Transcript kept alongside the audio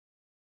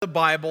the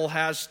Bible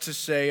has to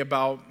say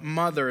about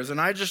mothers.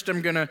 And I just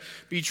am going to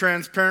be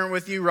transparent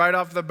with you right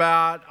off the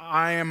bat.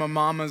 I am a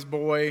mama's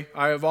boy.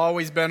 I have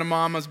always been a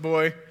mama's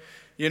boy.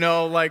 I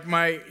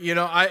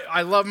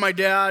love my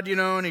dad,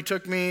 and he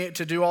took me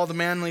to do all the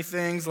manly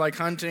things like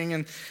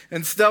hunting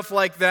and stuff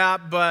like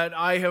that. But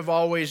I have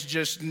always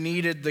just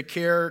needed the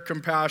care,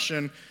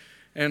 compassion,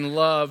 and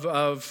love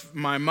of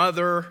my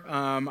mother.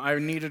 I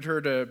needed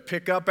her to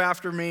pick up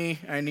after me.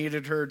 I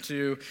needed her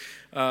to,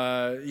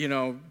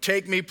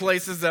 take me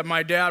places that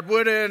my dad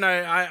wouldn't.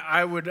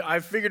 I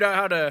figured out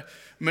how to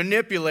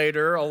manipulate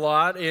her a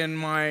lot in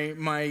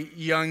my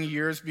young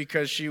years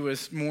because she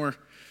was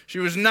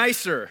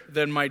nicer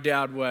than my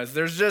dad was.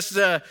 There's just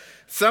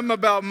something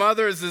about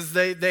mothers is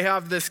they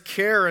have this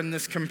care and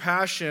this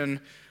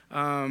compassion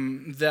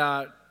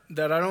that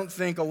I don't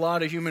think a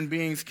lot of human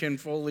beings can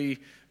fully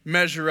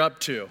measure up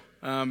to.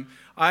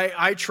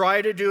 I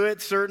try to do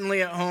it,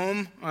 certainly at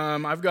home.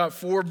 I've got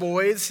 4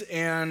 boys,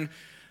 and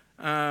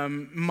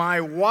my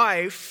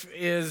wife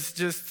is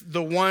just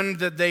the one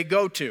that they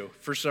go to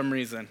for some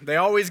reason. They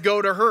always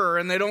go to her,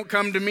 and they don't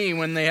come to me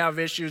when they have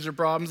issues or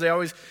problems. They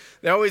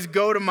always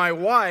go to my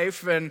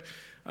wife, and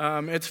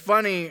it's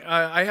funny.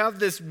 I have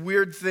this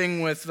weird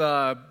thing with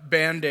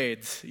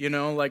Band-Aids.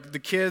 Like the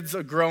kids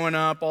growing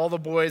up, all the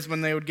boys,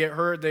 when they would get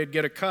hurt, they'd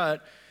get a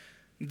cut.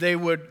 They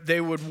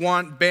would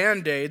want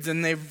Band-Aids,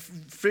 and they've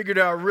figured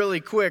out really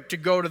quick to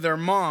go to their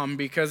mom,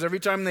 because every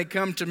time they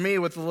come to me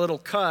with a little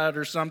cut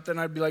or something,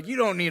 I'd be like, you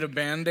don't need a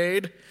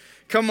Band-Aid.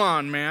 Come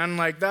on, man.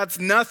 Like, that's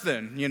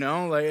nothing,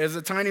 like it's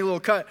a tiny little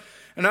cut.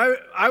 And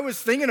I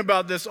was thinking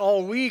about this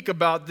all week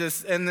about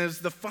this, and there's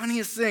the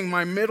funniest thing.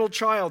 My middle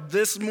child,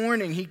 this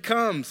morning, he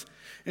comes,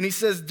 and he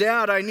says,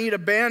 Dad, I need a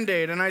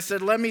Band-Aid. And I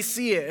said, let me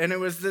see it. And it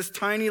was this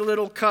tiny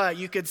little cut.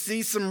 You could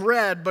see some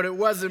red, but it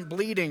wasn't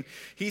bleeding.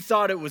 He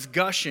thought it was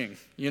gushing,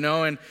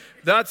 and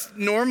that's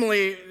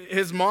normally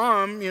his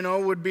mom,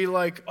 would be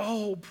like,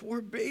 oh, poor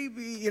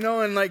baby,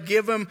 and like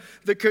give him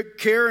the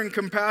care and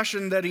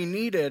compassion that he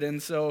needed.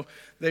 And so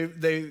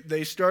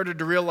they started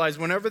to realize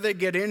whenever they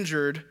get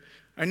injured,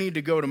 I need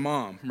to go to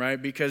mom, right?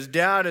 Because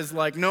dad is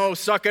like, no,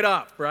 suck it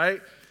up,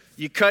 right?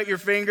 You cut your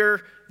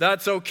finger,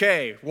 that's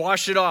okay.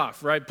 Wash it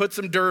off, right? Put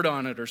some dirt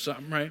on it or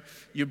something, right?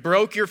 You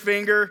broke your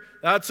finger,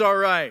 that's all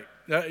right.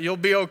 You'll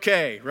be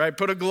okay, right?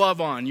 Put a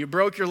glove on. You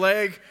broke your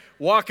leg,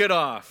 walk it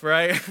off,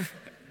 right?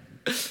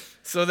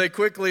 So they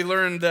quickly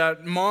learned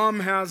that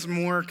mom has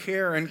more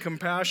care and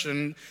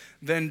compassion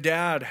than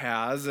dad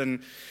has.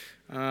 And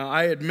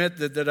I admit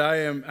that I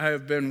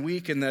have been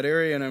weak in that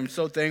area, and I'm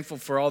so thankful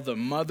for all the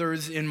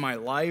mothers in my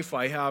life.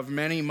 I have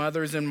many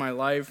mothers in my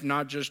life,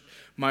 not just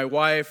my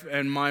wife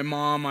and my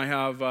mom. I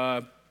have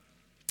a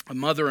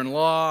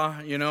mother-in-law,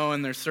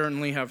 and there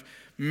certainly have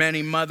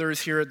many mothers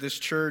here at this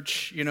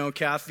church.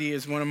 Kathy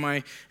is one of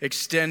my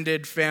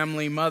extended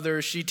family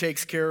mothers. She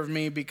takes care of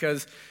me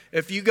because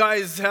if you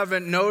guys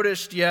haven't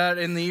noticed yet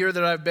in the year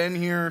that I've been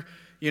here,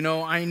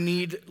 I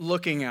need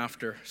looking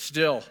after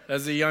still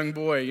as a young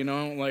boy,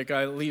 like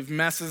I leave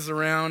messes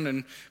around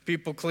and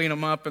people clean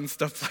them up and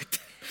stuff like that.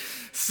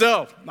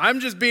 So I'm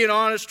just being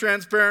honest,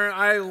 transparent.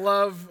 I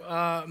love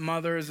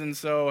mothers, and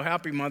so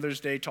happy Mother's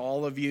Day to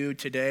all of you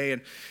today.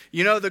 And,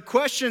 the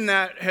question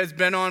that has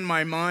been on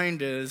my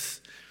mind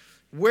is,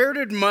 where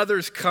did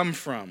mothers come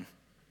from?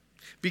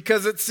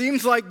 Because it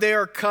seems like they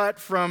are cut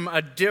from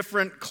a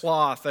different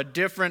cloth,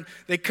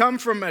 they come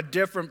from a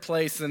different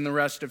place than the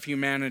rest of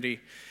humanity.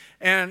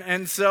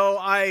 And so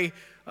I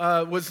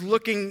was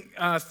looking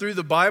through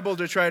the Bible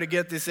to try to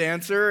get this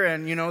answer,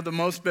 and the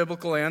most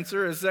biblical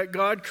answer is that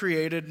God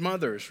created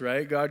mothers,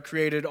 right? God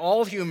created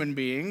all human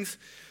beings,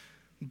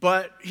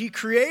 but he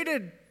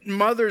created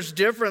mothers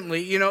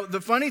differently.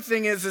 The funny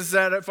thing is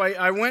that if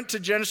I went to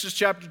Genesis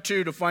chapter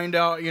 2 to find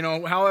out,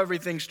 how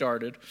everything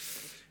started,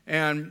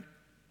 and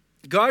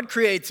God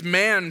creates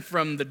man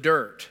from the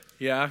dirt.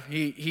 Yeah,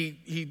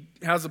 he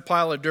has a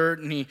pile of dirt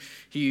and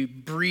he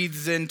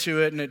breathes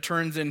into it and it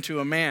turns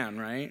into a man,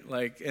 right?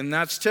 And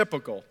that's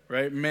typical,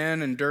 right?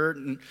 Men and dirt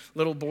and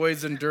little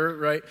boys and dirt,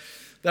 right?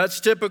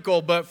 That's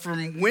typical. But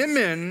from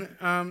women,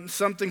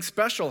 something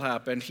special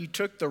happened. He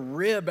took the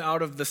rib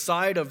out of the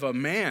side of a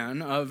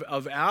man,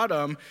 of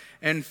Adam,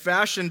 and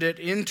fashioned it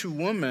into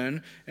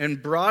woman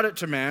and brought it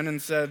to man and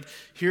said,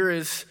 here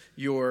is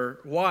your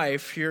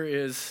wife, here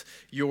is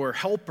your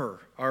helper,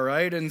 all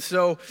right? And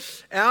so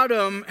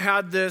Adam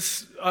had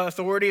this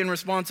authority and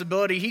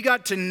responsibility. He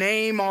got to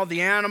name all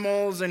the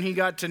animals, and he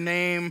got to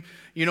name,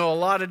 a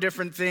lot of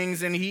different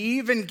things, and he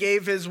even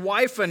gave his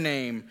wife a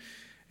name.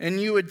 And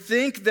you would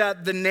think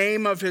that the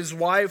name of his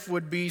wife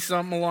would be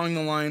something along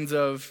the lines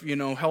of,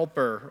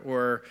 helper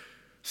or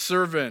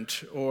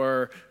servant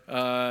or,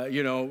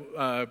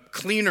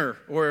 cleaner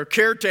or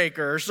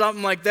caretaker or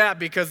something like that,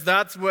 because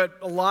that's what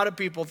a lot of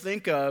people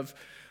think of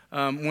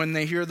when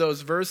they hear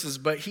those verses.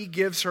 But he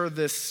gives her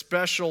this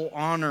special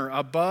honor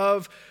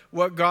above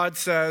what God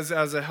says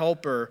as a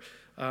helper,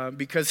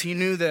 because he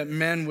knew that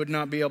men would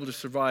not be able to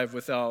survive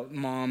without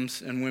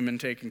moms and women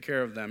taking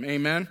care of them.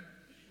 Amen?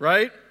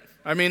 Right?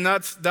 I mean,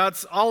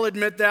 I'll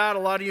admit that. A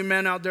lot of you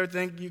men out there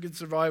think you can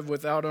survive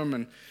without them,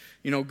 and,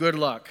 good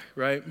luck,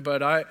 right?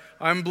 But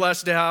I'm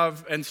blessed to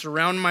have and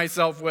surround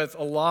myself with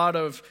a lot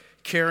of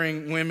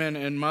caring women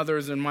and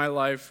mothers in my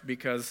life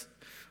because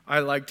I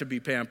like to be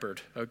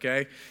pampered,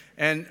 okay?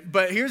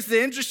 But here's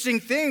the interesting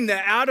thing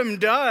that Adam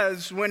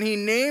does when he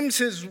names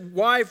his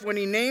wife, when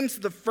he names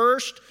the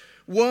first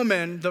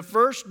woman, the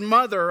first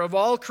mother of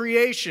all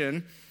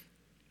creation,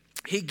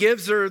 he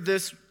gives her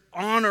this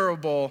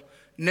honorable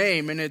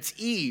name, and it's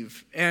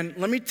Eve. And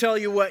let me tell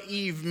you what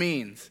Eve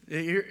means.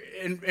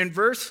 In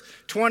verse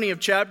 20 of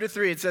chapter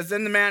 3, it says,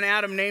 "Then the man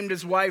Adam named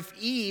his wife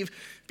Eve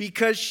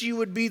because she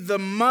would be the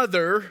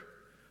mother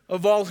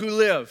of all who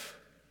live."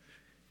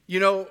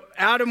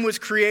 Adam was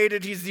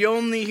created. He's the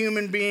only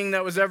human being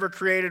that was ever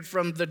created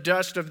from the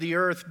dust of the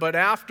earth. But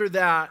after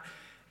that,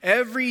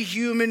 every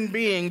human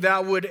being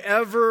that would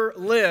ever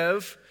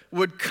live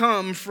would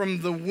come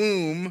from the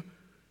womb,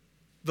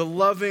 the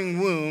loving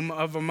womb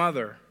of a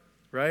mother,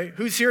 right?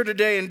 Who's here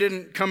today and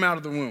didn't come out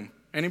of the womb?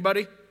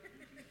 Anybody?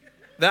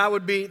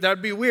 That'd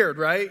be weird,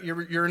 right?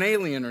 You're an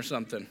alien or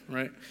something,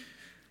 right?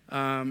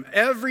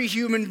 Every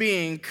human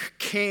being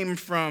came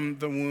from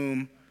the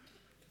womb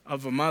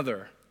of a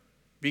mother,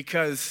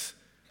 because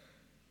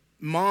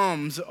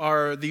moms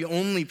are the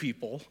only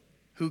people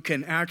who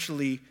can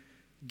actually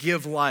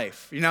give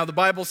life. The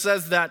Bible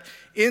says that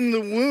in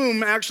the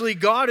womb, actually,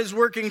 God is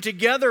working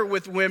together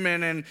with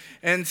women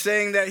and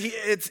saying that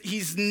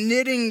he's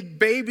knitting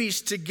babies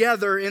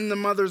together in the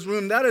mother's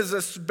womb. That is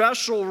a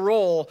special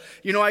role.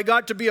 I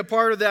got to be a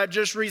part of that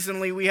just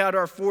recently. We had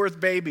our fourth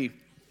baby,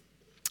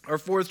 our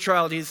fourth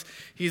child. He's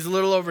a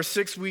little over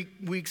 6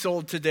 weeks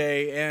old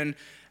today, and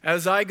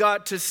as I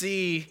got to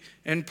see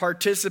and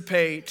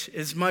participate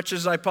as much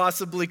as I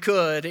possibly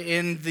could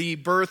in the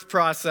birth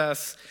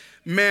process,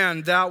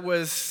 man, that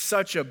was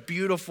such a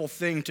beautiful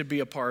thing to be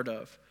a part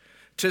of.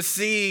 To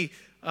see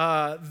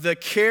the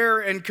care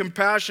and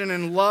compassion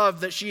and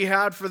love that she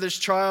had for this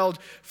child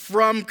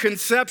from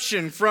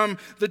conception, from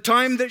the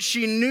time that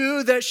she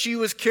knew that she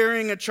was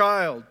carrying a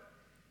child.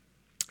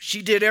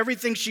 She did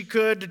everything she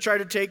could to try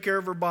to take care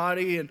of her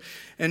body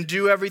and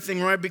do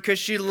everything right because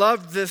she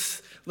loved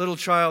this little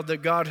child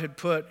that God had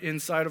put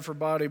inside of her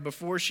body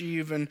before she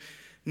even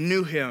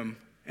knew him.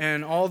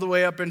 And all the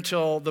way up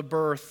until the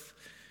birth,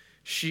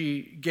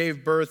 she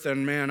gave birth,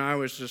 and man, I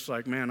was just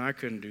like, man, I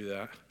couldn't do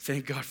that.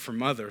 Thank God for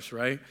mothers,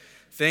 right?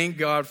 Thank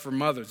God for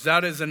mothers.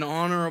 That is an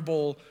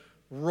honorable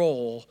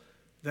role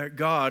that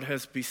God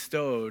has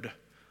bestowed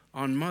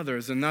on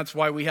mothers, and that's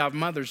why we have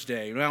Mother's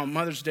Day. Now,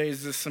 Mother's Day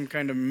is just some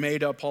kind of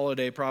made-up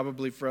holiday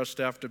probably for us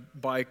to have to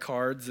buy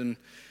cards and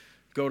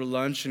go to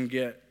lunch and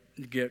get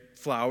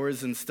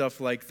flowers and stuff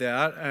like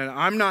that. And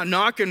I'm not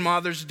knocking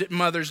Mother's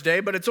Day,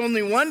 but it's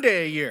only one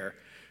day a year.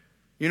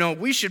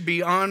 We should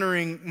be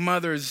honoring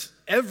mothers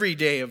every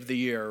day of the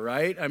year,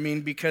 right? I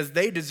mean, because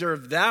they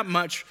deserve that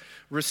much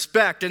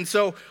respect. And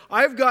so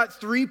I've got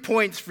 3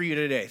 points for you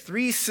today,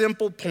 3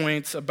 simple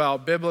points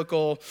about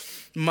biblical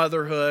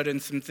motherhood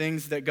and some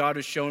things that God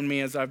has shown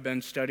me as I've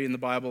been studying the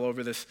Bible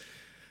over this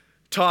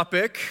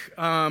topic.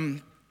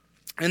 And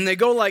they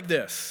go like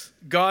this: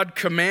 God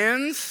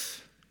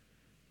commands,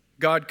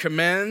 God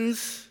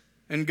commends,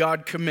 and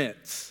God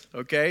commits.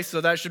 Okay,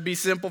 so that should be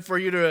simple for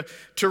you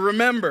to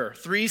remember.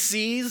 3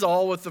 C's,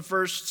 all with the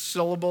first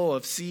syllable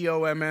of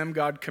C-O-M-M.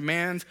 God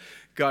commands,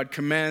 God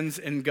commends,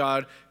 and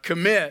God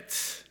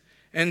commits.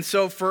 And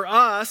so for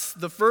us,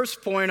 the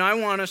first point I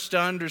want us to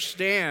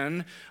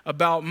understand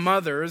about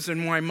mothers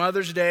and why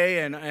Mother's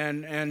Day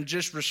and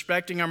just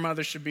respecting our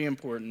mothers should be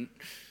important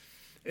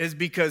is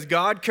because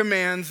God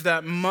commands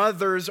that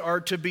mothers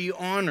are to be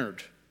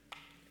honored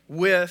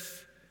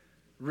with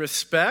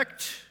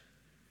respect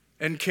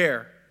and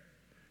care.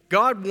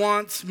 God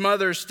wants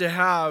mothers to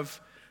have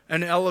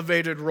an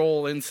elevated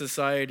role in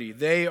society.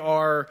 They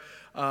are,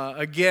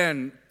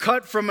 again,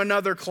 cut from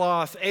another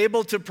cloth,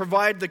 able to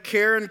provide the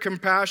care and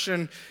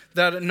compassion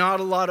that not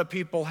a lot of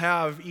people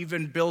have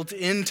even built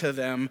into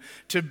them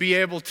to be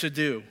able to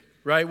do,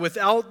 right?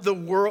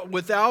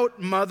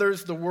 Without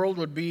mothers, the world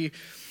would be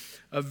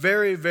a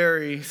very,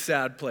 very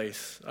sad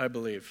place, I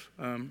believe.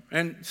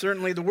 And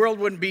certainly the world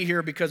wouldn't be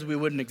here because we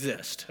wouldn't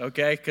exist,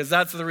 okay? Because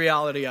that's the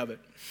reality of it.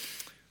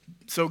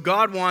 So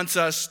God wants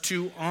us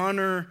to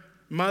honor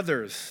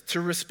mothers, to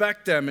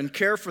respect them and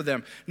care for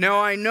them. Now,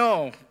 I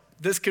know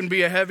this can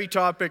be a heavy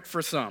topic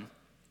for some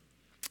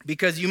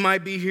because you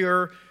might be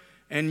here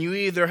and you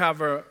either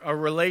have a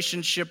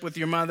relationship with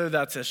your mother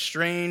that's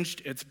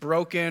estranged, it's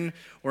broken,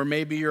 or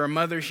maybe you're a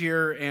mother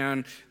here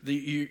and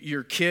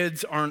your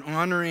kids aren't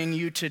honoring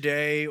you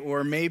today,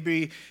 or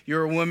maybe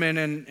you're a woman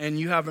and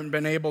you haven't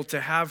been able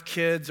to have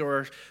kids,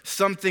 or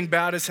something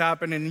bad has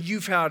happened and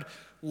you've had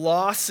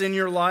loss in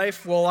your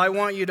life. Well, I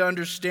want you to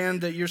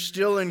understand that you're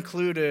still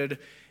included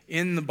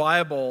in the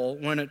Bible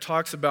when it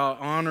talks about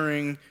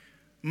honoring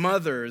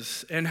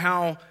mothers, and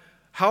how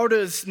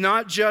does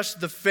not just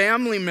the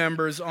family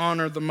members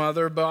honor the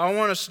mother, but I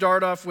want to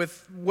start off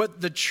with what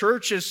the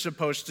church is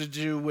supposed to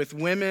do with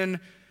women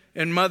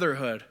and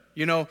motherhood.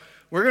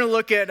 We're going to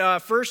look at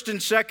 1st and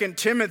 2nd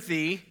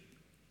Timothy.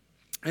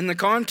 And the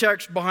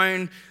context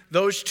behind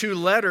those two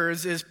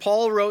letters is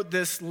Paul wrote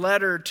this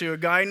letter to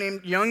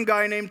a young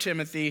guy named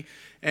Timothy,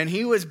 and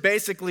he was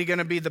basically going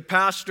to be the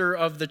pastor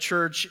of the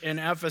church in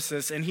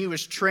Ephesus, and he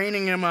was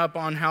training him up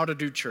on how to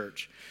do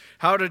church.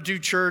 How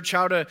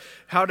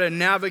to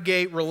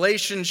navigate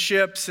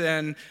relationships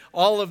and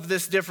all of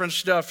this different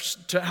stuff,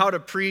 to how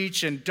to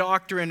preach and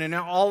doctrine and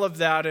all of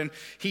that. And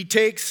he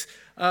takes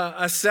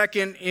a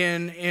second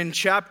in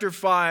chapter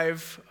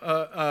 5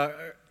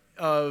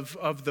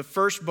 of the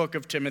first book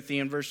of Timothy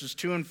in verses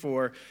 2 and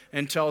 4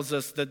 and tells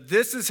us that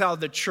this is how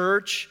the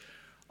church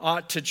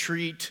ought to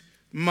treat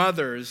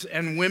mothers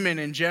and women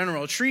in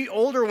general. Treat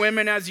older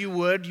women as you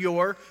would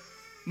your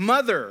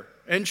mother,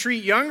 and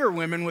treat younger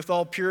women with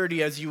all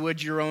purity as you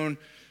would your own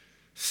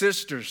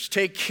sisters.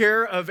 Take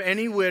care of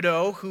any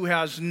widow who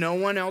has no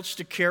one else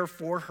to care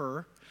for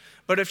her.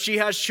 But if she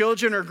has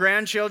children or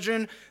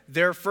grandchildren,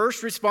 their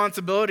first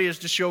responsibility is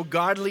to show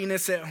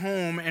godliness at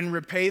home and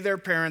repay their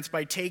parents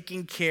by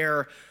taking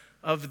care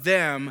of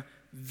them.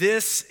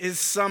 This is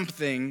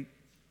something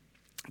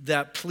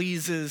that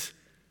pleases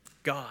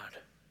God.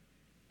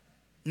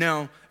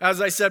 Now,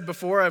 as I said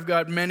before, I've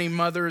got many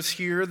mothers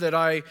here that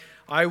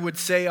I would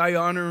say I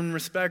honor and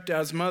respect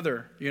as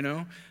mother,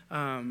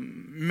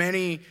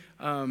 many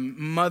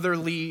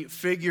motherly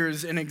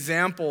figures and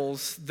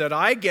examples that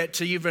I get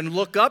to even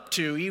look up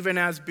to, even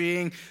as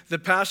being the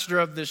pastor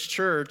of this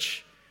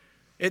church.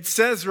 It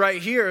says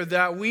right here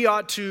that we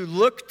ought to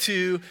look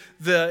to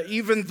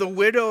even the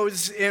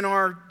widows in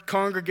our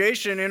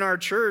congregation, in our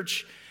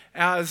church,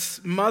 as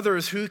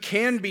mothers who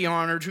can be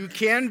honored, who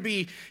can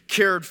be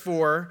cared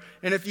for.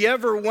 And if you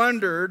ever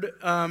wondered,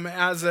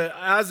 as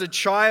a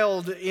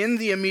child in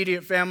the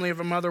immediate family of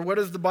a mother, what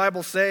does the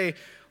Bible say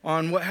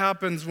on what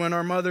happens when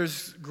our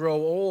mothers grow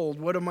old?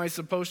 What am I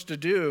supposed to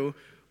do?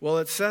 Well,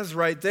 it says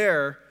right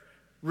there,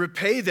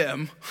 repay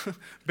them,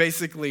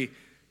 basically.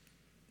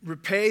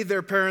 Repay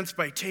their parents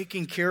by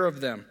taking care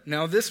of them.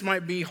 Now, this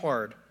might be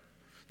hard.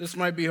 This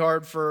might be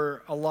hard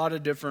for a lot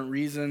of different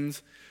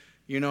reasons.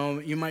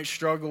 You might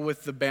struggle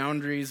with the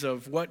boundaries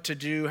of what to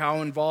do,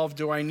 how involved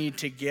do I need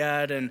to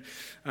get, and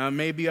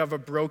maybe you have a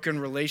broken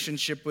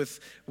relationship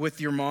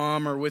with your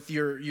mom or with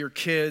your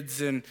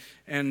kids, and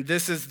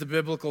this is the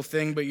biblical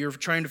thing, but you're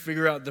trying to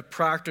figure out the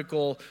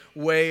practical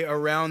way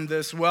around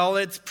this. Well,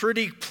 it's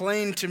pretty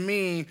plain to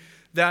me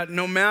that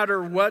no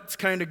matter what's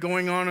kind of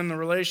going on in the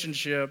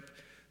relationship,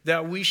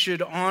 that we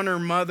should honor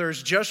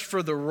mothers just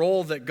for the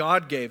role that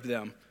God gave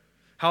them.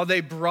 How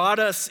they brought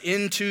us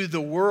into the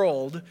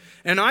world,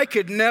 and I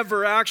could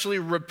never actually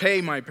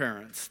repay my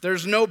parents.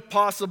 There's no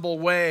possible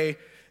way,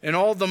 and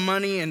all the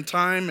money and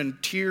time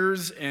and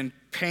tears and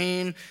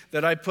pain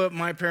that I put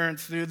my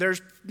parents through,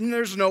 there's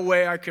no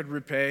way I could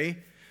repay.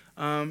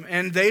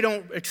 And they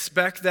don't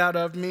expect that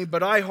of me,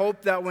 but I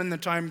hope that when the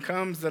time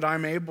comes that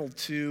I'm able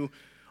to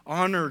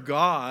honor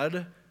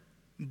God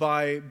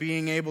by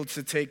being able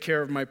to take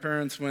care of my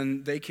parents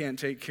when they can't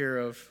take care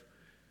of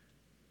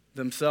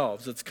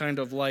themselves. It's kind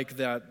of like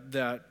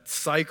that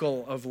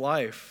cycle of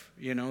life,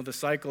 the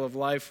cycle of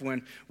life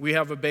when we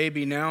have a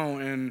baby now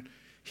and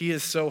he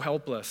is so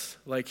helpless,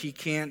 like he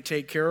can't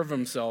take care of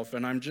himself,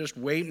 and I'm just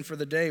waiting for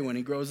the day when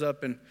he grows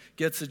up and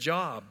gets a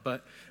job.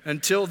 But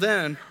until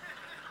then,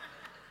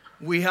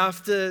 we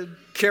have to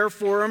care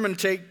for him and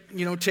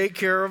take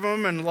care of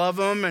him and love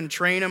him and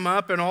train him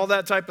up and all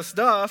that type of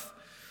stuff.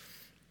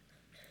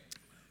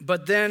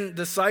 But then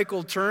the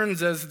cycle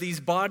turns as these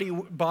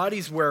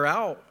bodies wear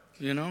out.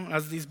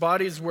 As these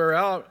bodies wear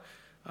out,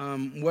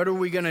 what are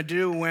we going to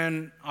do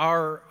when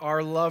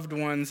our loved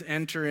ones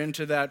enter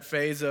into that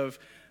phase of,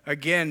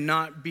 again,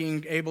 not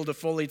being able to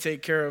fully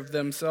take care of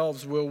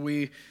themselves? Will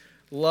we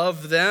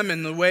love them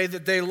in the way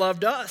that they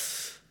loved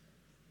us?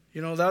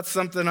 That's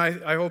something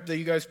I hope that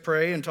you guys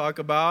pray and talk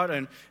about.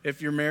 And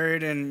if you're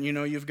married and,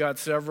 you've got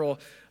several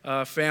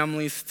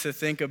families to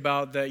think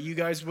about, that you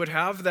guys would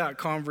have that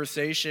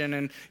conversation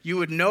and you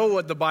would know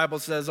what the Bible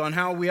says on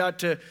how we ought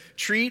to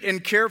treat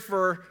and care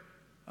for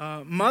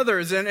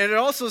mothers. And it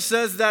also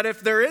says that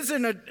if there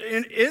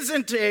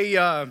isn't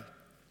a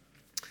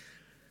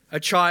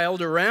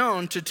child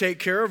around to take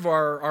care of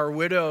our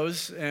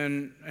widows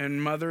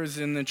and mothers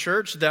in the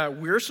church, that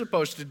we're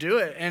supposed to do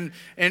it. And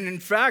in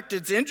fact,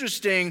 it's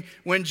interesting,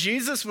 when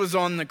Jesus was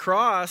on the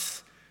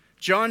cross,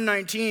 John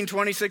 19,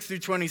 26 through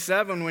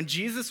 27, when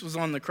Jesus was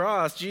on the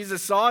cross,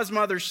 Jesus saw his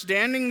mother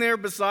standing there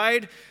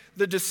beside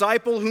the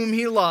disciple whom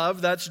he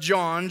loved. That's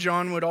John.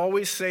 John would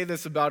always say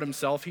this about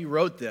himself. He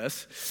wrote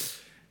this.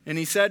 And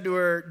he said to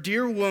her,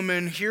 "Dear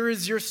woman, here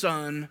is your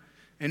son."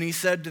 And he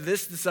said to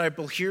this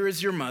disciple, "Here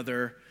is your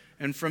mother."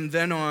 And from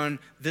then on,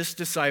 this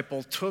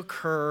disciple took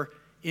her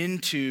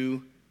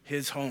into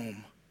his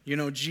home.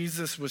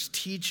 Jesus was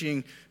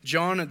teaching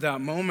John at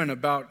that moment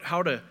about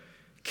how to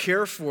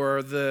care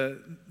for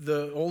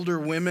the older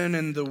women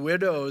and the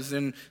widows,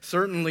 and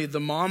certainly the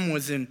mom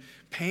was in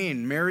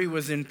pain. Mary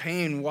was in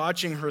pain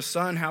watching her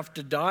son have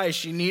to die.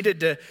 She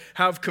needed to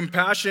have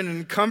compassion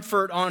and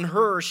comfort on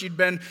her. She'd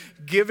been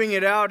giving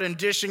it out and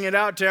dishing it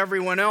out to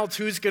everyone else.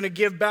 Who's going to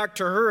give back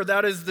to her?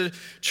 That is the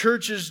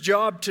church's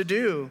job to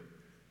do.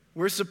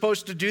 We're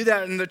supposed to do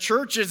that, and the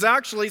church is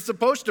actually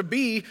supposed to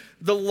be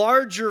the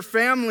larger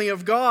family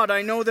of God.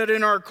 I know that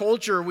in our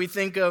culture we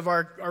think of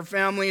our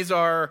families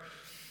are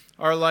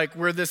like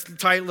we're this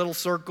tight little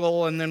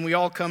circle, and then we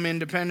all come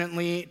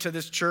independently to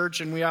this church,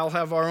 and we all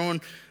have our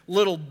own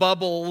little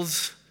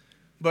bubbles.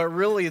 But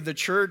really, the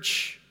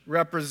church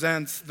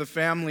represents the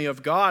family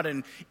of God.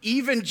 And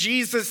even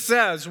Jesus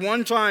says,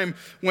 one time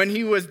when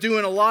he was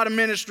doing a lot of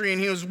ministry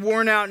and he was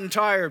worn out and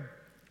tired,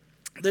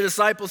 the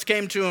disciples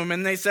came to him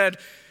and they said,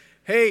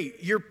 hey,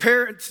 your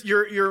parents,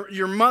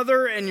 your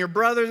mother and your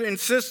brother and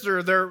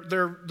sister,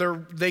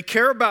 they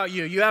care about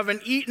you. You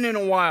haven't eaten in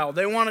a while.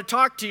 They want to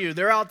talk to you.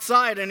 They're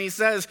outside. And he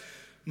says,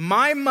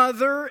 my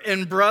mother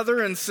and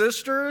brother and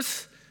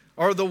sisters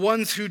are the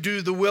ones who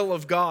do the will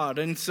of God.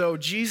 And so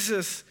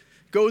Jesus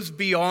goes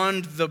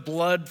beyond the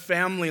blood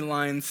family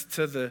lines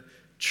to the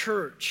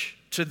church,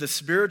 to the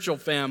spiritual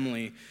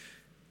family,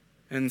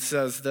 and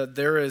says that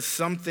there is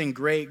something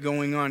great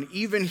going on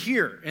even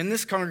here in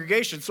this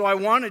congregation. So I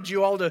want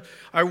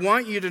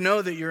you to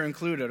know that you're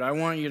included. I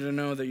want you to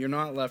know that you're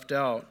not left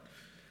out,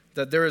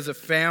 that there is a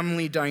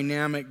family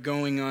dynamic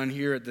going on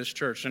here at this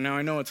church. And now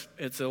I know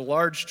it's a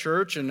large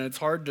church and it's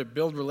hard to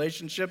build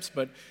relationships,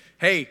 but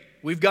hey,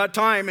 we've got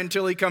time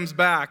until he comes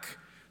back.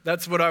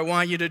 That's what I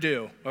want you to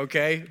do,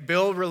 okay?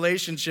 Build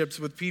relationships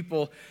with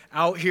people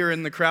out here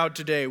in the crowd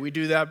today. We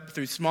do that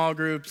through small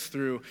groups,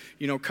 through,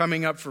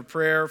 coming up for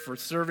prayer, for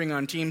serving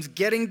on teams,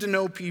 getting to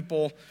know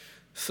people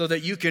so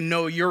that you can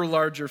know your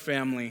larger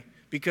family,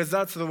 because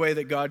that's the way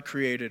that God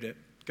created it.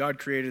 God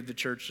created the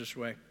church this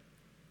way.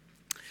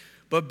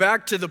 But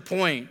back to the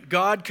point,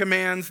 God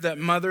commands that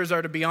mothers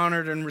are to be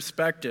honored and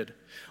respected,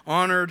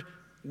 honored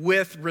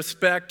with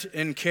respect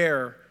and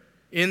care,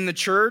 in the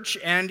church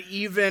and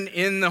even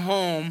in the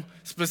home,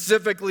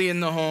 specifically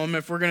in the home.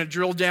 If we're going to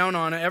drill down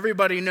on it,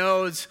 everybody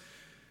knows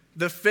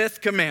the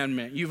fifth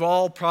commandment. You've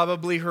all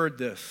probably heard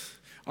this.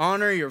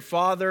 Honor your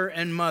father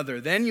and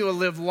mother. Then you will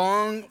live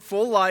long,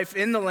 full life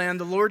in the land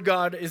the Lord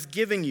God is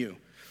giving you.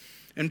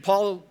 And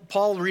Paul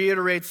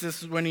reiterates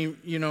this when he,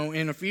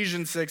 in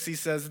Ephesians 6, he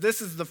says,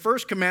 this is the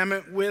first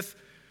commandment with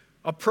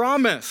a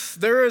promise.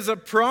 There is a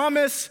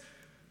promise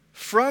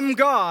from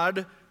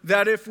God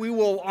that if we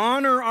will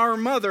honor our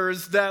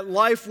mothers, that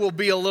life will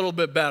be a little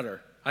bit better,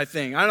 I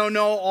think. I don't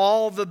know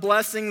all the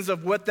blessings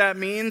of what that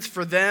means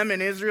for them in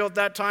Israel at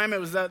that time. It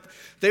was that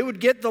they would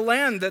get the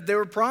land that they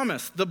were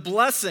promised, the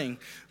blessing,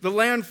 the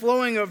land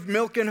flowing of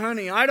milk and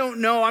honey. I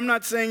don't know. I'm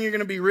not saying you're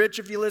going to be rich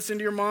if you listen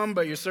to your mom,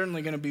 but you're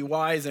certainly going to be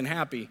wise and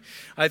happy.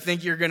 I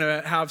think you're going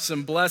to have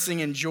some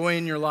blessing and joy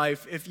in your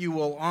life if you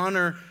will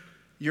honor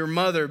your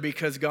mother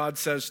because God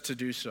says to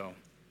do so.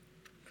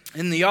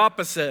 And the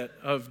opposite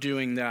of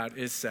doing that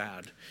is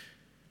sad,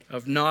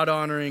 of not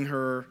honoring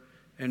her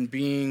and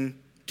being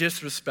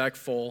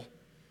disrespectful,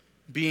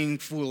 being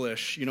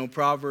foolish.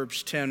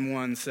 Proverbs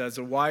 10:1 says,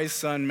 a wise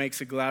son makes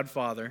a glad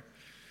father,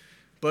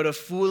 but a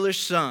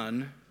foolish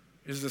son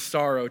is a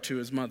sorrow to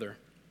his mother.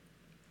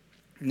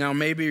 Now,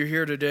 maybe you're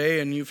here today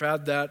and you've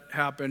had that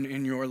happen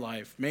in your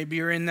life. Maybe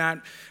you're in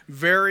that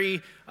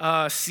very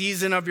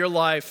season of your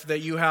life that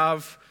you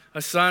have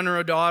a son or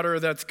a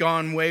daughter that's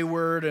gone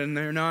wayward and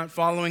they're not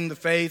following the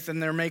faith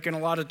and they're making a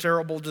lot of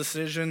terrible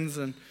decisions.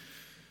 And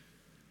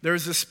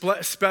there's a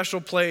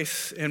special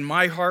place in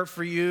my heart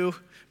for you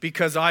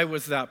because I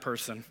was that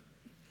person.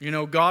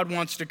 God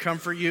wants to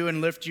comfort you and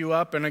lift you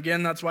up. And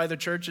again, that's why the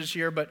church is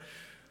here. But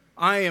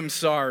I am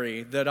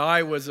sorry that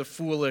I was a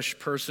foolish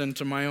person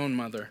to my own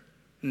mother.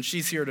 And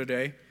she's here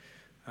today.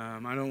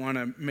 I don't want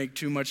to make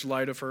too much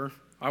light of her.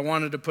 I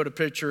wanted to put a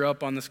picture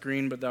up on the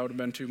screen, but that would have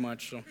been too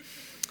much. So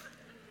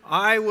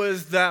I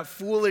was that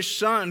foolish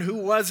son who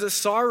was a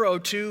sorrow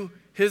to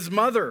his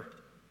mother.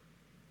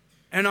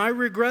 And I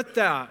regret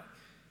that.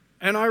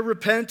 And I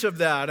repent of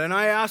that. And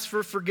I ask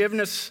for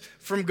forgiveness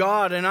from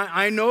God. And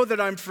I know that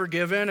I'm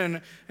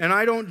forgiven. And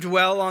I don't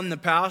dwell on the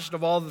past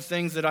of all the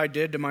things that I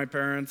did to my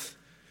parents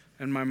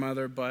and my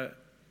mother. But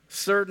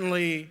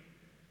certainly,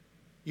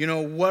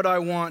 what I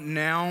want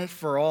now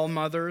for all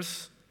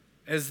mothers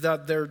is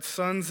that their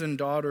sons and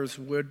daughters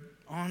would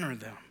honor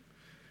them.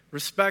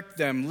 Respect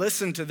them,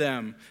 listen to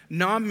them,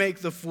 not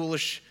make the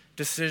foolish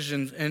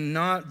decisions and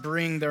not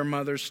bring their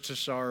mothers to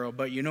sorrow.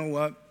 But you know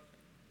what?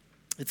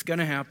 It's going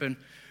to happen.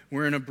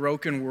 We're in a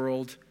broken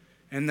world.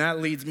 And that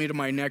leads me to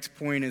my next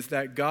point is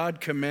that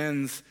God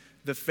commends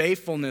the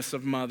faithfulness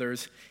of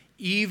mothers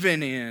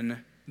even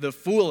in the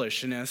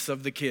foolishness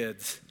of the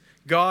kids.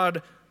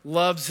 God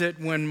loves it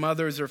when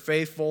mothers are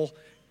faithful.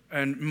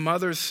 And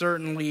mothers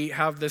certainly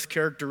have this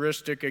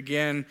characteristic,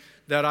 again,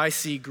 that I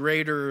see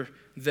greater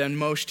than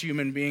most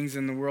human beings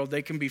in the world.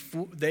 They can be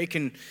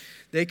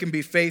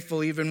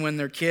faithful even when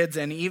they're kids,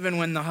 and even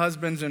when the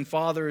husbands and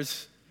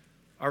fathers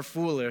are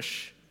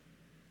foolish.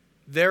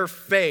 their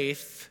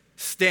faith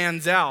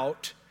stands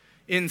out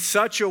in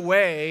such a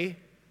way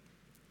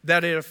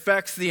that it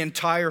affects the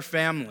entire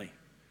family.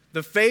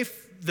 The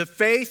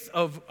faith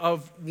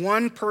of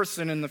one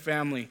person in the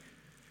family.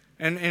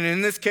 And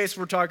in this case,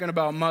 we're talking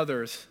about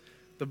mothers.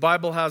 The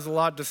Bible has a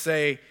lot to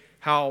say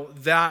how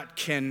that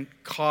can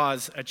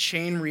cause a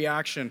chain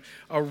reaction,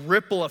 a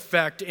ripple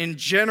effect in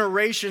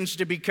generations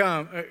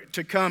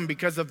to come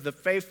because of the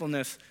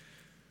faithfulness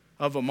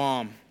of a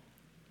mom.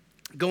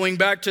 Going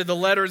back to the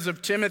letters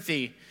of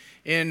Timothy,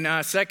 in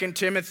 2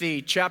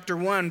 Timothy chapter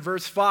 1,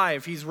 verse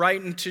 5, he's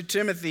writing to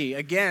Timothy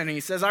again. He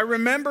says, I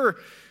remember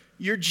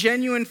your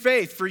genuine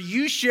faith, for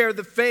you share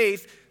the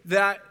faith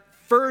that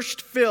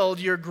first filled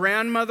your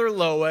grandmother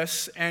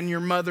Lois and your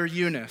mother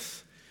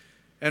Eunice.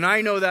 And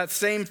I know that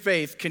same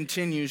faith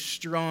continues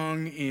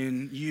strong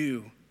in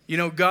you. You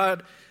know,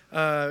 God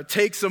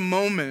takes a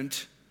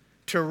moment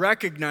to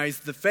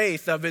recognize the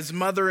faith of his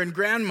mother and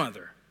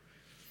grandmother.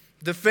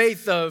 The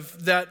faith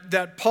of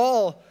that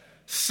Paul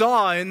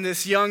saw in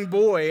this young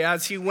boy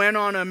as he went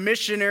on a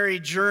missionary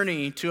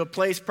journey to a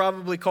place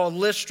probably called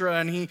Lystra,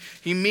 and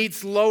he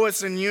meets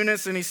Lois and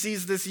Eunice, and he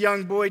sees this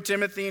young boy,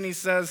 Timothy, and he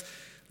says,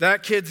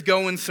 that kid's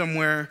going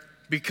somewhere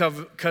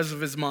because of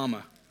his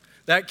mama.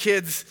 That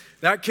kid's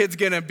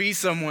going to be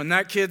someone.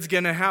 That kid's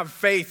going to have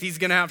faith. He's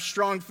going to have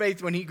strong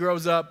faith when he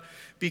grows up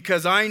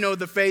because I know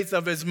the faith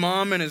of his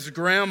mom and his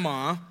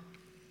grandma,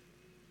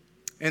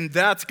 and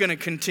that's going to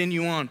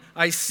continue on.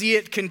 I see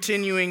it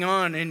continuing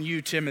on in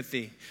you,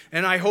 Timothy.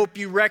 And I hope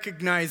you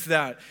recognize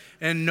that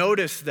and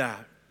notice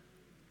that.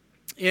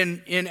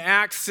 In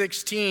Acts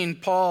 16,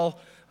 Paul,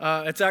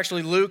 it's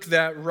actually Luke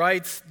that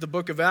writes the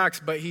book of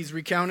Acts, but he's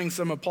recounting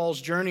some of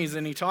Paul's journeys,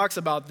 and he talks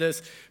about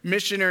this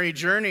missionary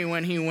journey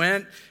when he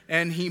went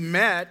and he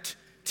met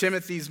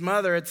Timothy's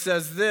mother. It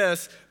says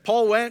this,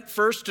 Paul went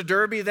first to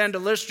Derbe, then to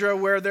Lystra,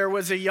 where there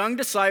was a young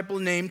disciple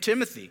named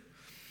Timothy.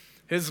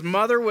 His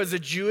mother was a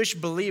Jewish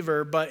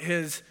believer, but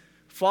his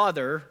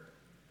father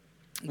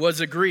was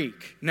a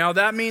Greek. Now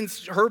that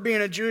means her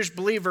being a Jewish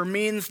believer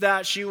means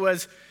that she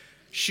was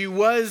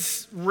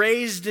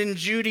raised in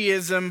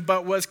Judaism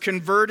but was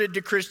converted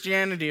to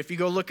Christianity. If you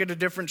go look at a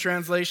different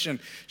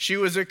translation, she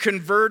was a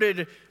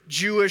converted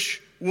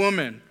Jewish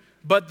woman.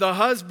 But the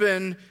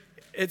husband,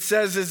 it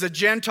says, is a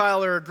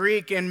Gentile or a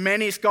Greek, and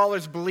many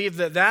scholars believe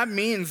that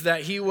means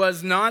that he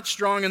was not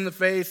strong in the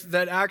faith,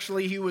 that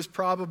actually he was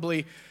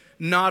probably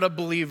not a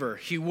believer.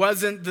 He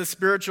wasn't the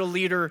spiritual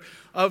leader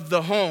of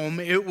the home.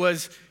 It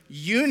was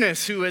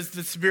Eunice who is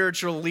the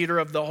spiritual leader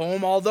of the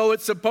home. Although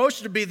it's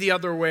supposed to be the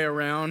other way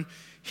around,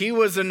 he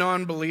was a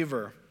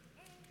non-believer.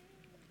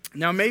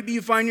 Now maybe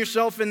you find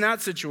yourself in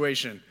that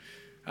situation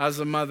as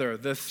a mother,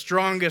 the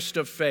strongest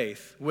of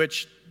faith,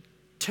 which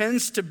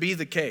tends to be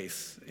the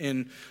case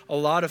in a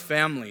lot of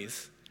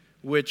families,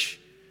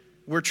 which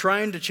we're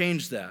trying to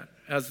change that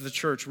as the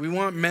church. We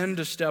want men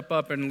to step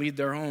up and lead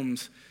their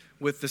homes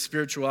with the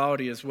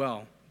spirituality as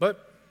well.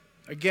 But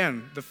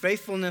again, the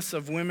faithfulness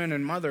of women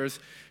and mothers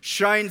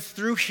shines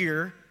through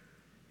here,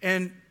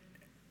 and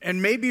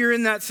maybe you're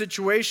in that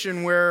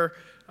situation where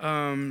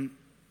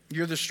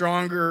you're the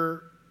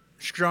stronger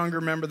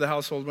member of the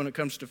household when it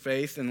comes to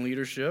faith and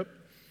leadership.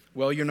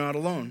 Well, you're not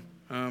alone.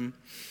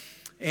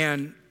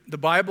 And the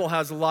Bible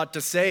has a lot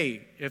to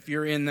say if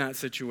you're in that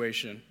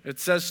situation. It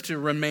says to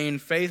remain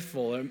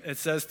faithful. It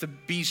says to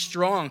be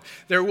strong.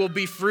 There will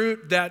be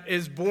fruit that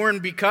is born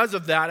because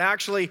of that.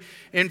 Actually,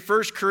 in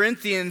 1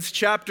 Corinthians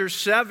chapter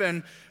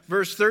 7,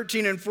 verse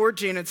 13 and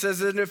 14, it says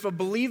that if a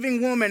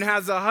believing woman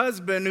has a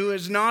husband who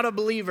is not a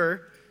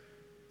believer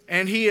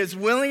and he is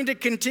willing to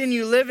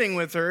continue living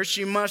with her,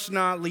 she must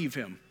not leave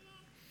him.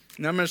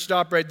 And I'm going to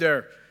stop right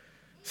there.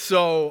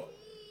 So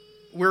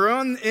we're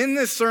in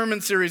this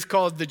sermon series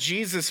called The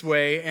Jesus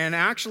Way, and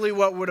actually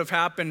what would have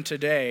happened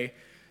today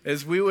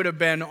is we would have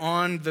been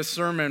on the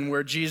sermon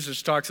where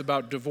Jesus talks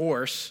about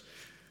divorce,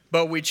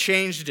 but we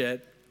changed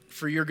it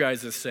for your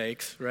guys'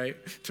 sakes, right?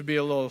 To be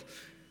a little,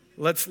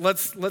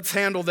 let's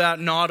handle that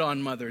not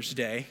on Mother's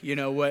Day, you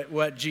know,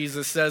 what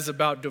Jesus says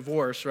about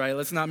divorce, right?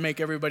 Let's not make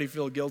everybody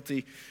feel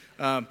guilty.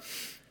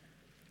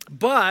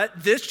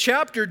 But this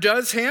chapter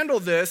does handle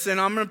this,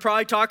 and I'm going to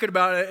probably talk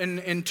about it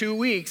in 2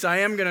 weeks. I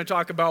am going to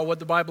talk about what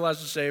the Bible has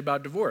to say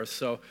about divorce.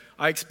 So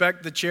I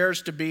expect the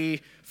chairs to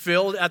be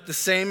filled at the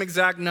same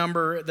exact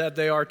number that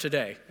they are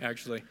today,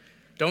 actually.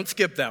 Don't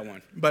skip that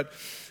one. But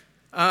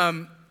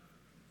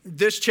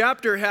this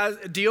chapter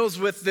deals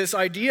with this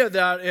idea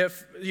that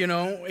if, you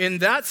know, in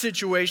that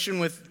situation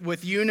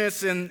with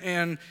Eunice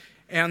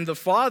and the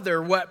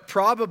father, what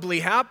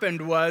probably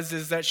happened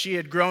is that she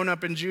had grown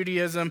up in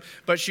Judaism,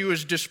 but she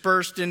was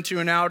dispersed into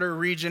an outer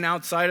region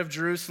outside of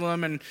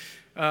Jerusalem and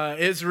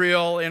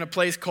Israel in a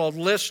place called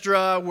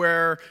Lystra,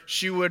 where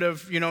she would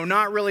have, you know,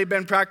 not really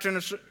been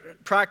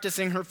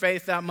practicing her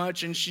faith that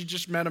much, and she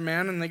just met a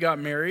man and they got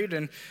married.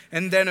 And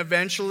then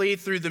eventually,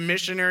 through the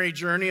missionary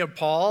journey of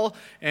Paul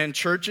and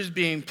churches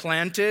being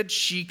planted,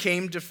 she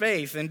came to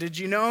faith. And did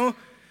you know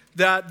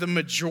that the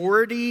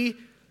majority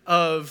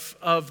of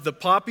the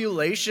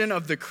population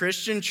of the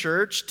Christian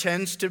church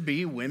tends to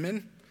be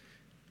women?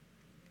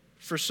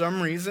 for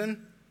some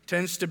reason,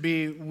 tends to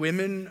be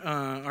women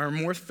are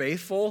more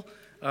faithful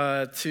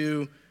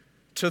to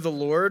the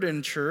Lord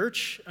in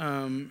church.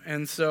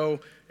 And so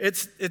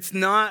it's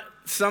not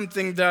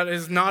something that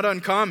is not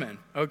uncommon,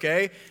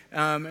 okay?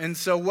 And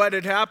so what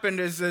had happened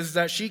is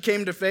that she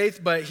came to faith,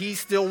 but he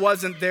still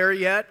wasn't there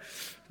yet.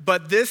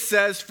 But this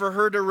says for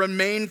her to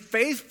remain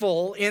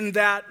faithful in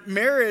that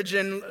marriage.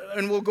 And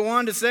we'll go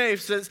on to say, it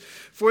says,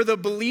 for the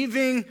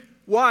believing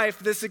wife,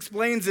 this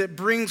explains it,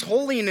 brings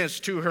holiness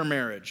to her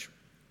marriage.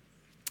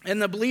 And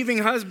the believing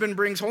husband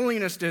brings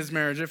holiness to his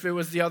marriage if it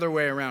was the other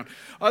way around.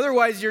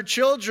 Otherwise, your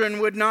children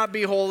would not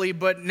be holy,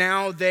 but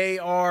now they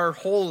are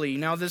holy.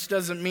 Now, this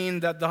doesn't mean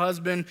that the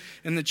husband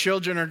and the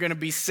children are going to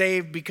be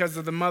saved because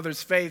of the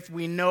mother's faith.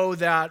 We know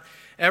that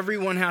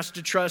everyone has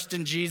to trust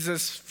in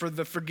Jesus for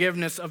the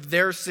forgiveness of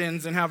their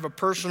sins and have a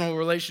personal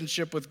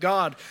relationship with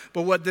God.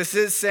 But what this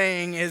is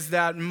saying is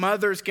that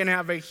mothers can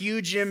have a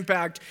huge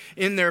impact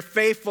in their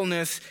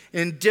faithfulness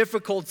in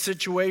difficult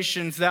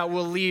situations that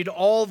will lead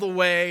all the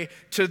way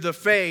to the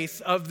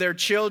faith of their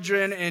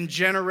children and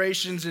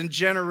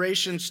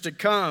generations to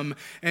come.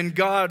 And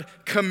God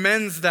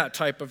commends that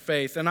type of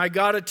faith. And I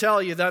got to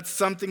tell you, that's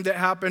something that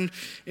happened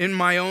in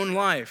my own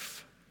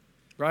life,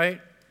 right?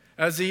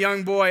 As a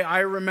young boy, I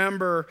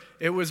remember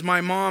it was my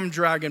mom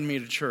dragging me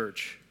to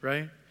church,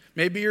 right?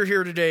 Maybe you're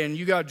here today and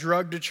you got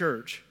drugged to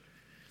church.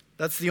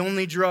 That's the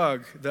only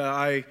drug that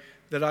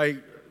I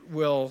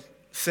will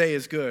say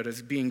is good,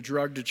 is being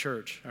drugged to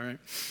church, all right?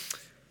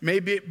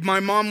 Maybe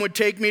my mom would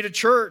take me to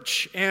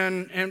church,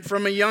 and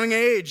from a young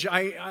age,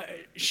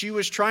 she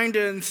was trying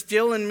to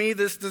instill in me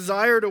this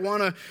desire to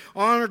want to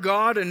honor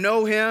God and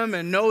know Him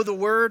and know the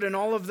Word and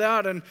all of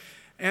that.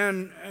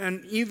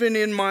 And even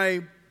in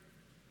my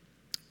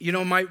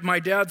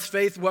dad's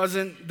faith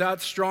wasn't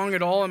that strong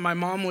at all, and my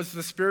mom was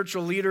the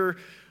spiritual leader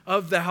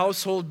of the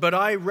household, but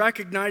I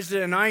recognized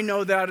it, and I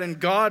know that, and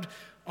God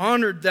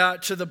honored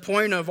that to the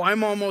point of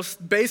I'm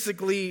almost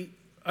basically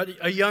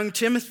a young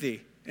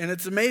Timothy, and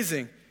it's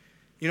amazing.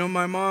 You know,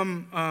 my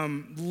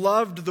mom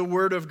loved the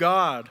Word of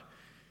God.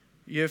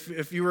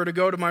 If you were to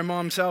go to my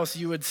mom's house,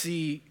 you would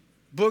see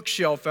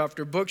bookshelf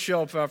after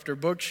bookshelf after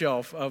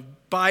bookshelf of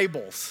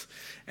Bibles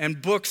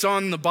and books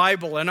on the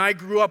Bible. And I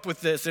grew up with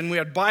this, and we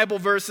had Bible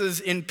verses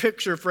in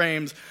picture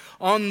frames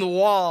on the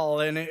wall,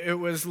 and it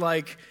was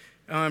like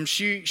when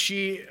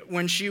she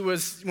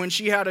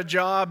had a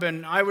job,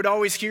 and I would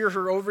always hear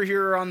her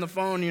on the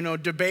phone,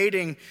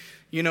 debating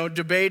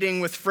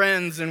with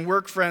friends and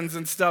work friends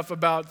and stuff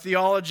about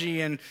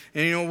theology and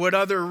what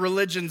other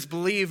religions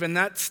believe, and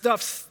that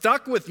stuff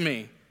stuck with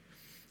me.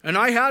 And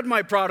I had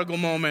my prodigal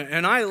moment,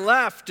 and I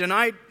left, and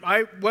I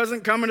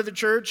wasn't coming to the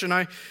church, and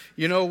I,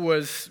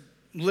 was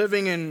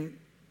living in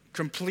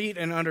complete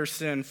and utter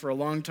sin for a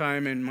long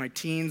time in my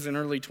teens and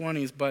early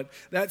 20s. But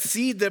that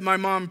seed that my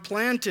mom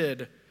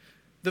planted,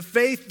 the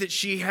faith that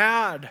she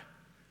had,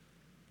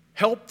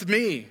 helped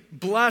me,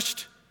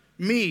 blessed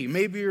me.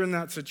 Maybe you're in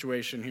that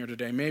situation here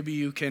today. Maybe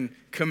you can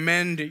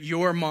commend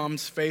your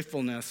mom's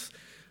faithfulness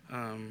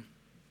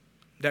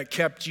that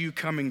kept you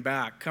coming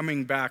back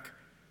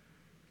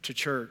to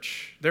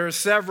church. There are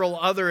several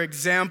other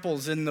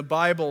examples in the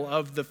Bible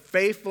of the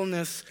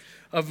faithfulness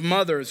of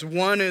mothers.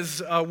 One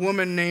is a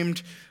woman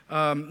named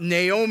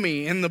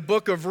Naomi in the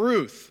book of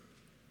Ruth.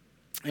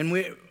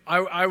 And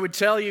I would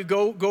tell you,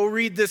 go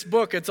read this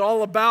book. It's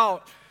all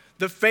about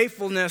the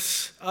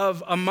faithfulness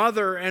of a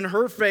mother and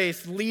her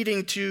faith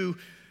leading to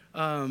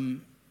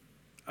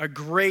a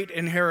great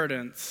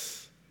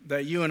inheritance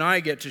that you and I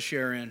get to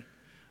share in.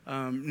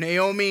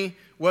 Naomi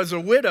was a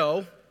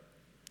widow,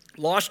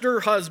 lost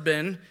her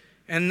husband,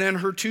 and then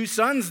her 2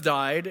 sons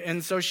died,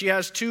 and so she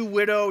has 2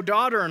 widow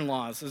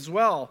daughter-in-laws as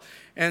well.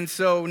 And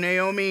so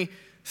Naomi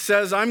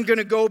says, I'm going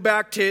to go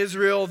back to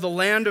Israel, the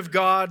land of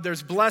God.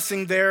 There's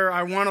blessing there.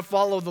 I want to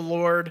follow the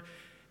Lord.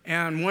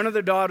 And one of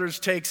the daughters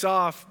takes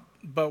off,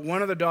 but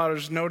one of the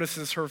daughters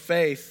notices her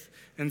faith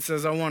and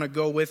says, I want to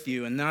go with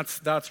you. And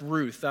that's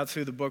Ruth. That's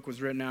who the book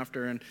was written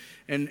after. And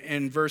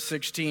in verse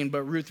 16,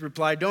 but Ruth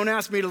replied, don't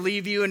ask me to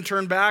leave you and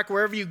turn back.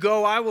 Wherever you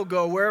go, I will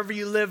go. Wherever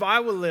you live,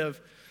 I will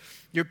live.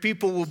 Your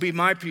people will be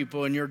my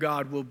people, and your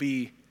God will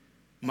be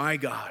my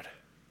God.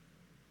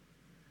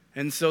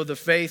 And so the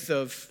faith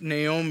of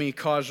Naomi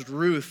caused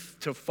Ruth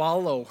to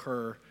follow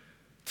her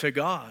to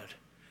God.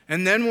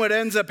 And then what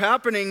ends up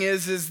happening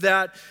is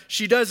that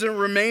she doesn't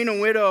remain a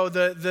widow.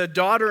 The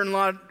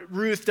daughter-in-law,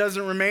 Ruth,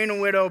 doesn't remain a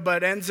widow,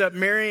 but ends up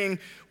marrying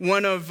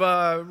one of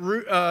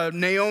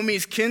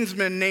Naomi's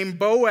kinsmen named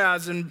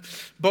Boaz. And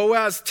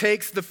Boaz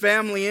takes the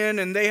family in,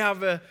 and they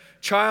have a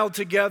child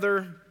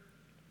together.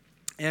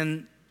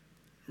 And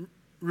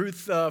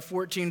Ruth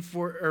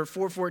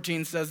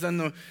 4:14 says, then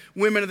the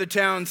women of the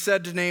town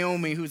said to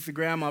Naomi, who's the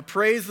grandma,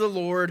 praise the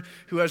Lord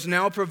who has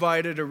now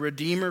provided a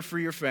redeemer for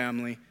your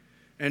family.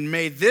 And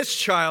may this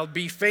child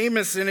be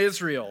famous in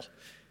Israel.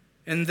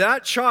 And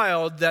that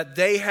child that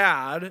they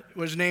had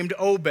was named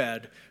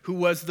Obed, who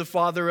was the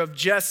father of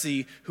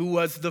Jesse, who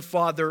was the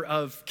father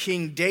of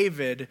King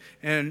David.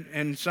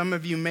 And some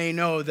of you may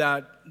know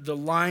that the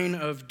line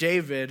of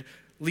David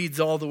leads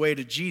all the way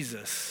to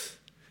Jesus.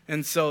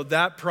 And so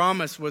that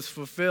promise was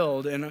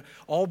fulfilled, and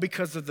all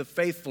because of the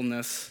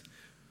faithfulness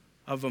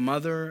of a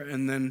mother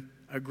and then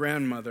a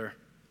grandmother.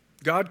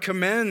 God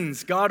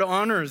commends, God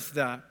honors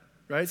that,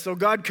 right? So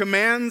God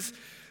commands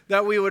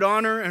that we would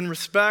honor and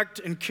respect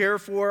and care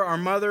for our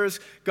mothers.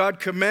 God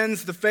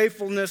commends the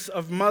faithfulness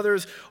of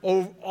mothers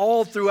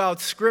all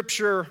throughout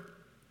Scripture.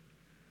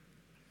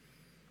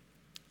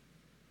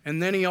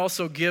 And then he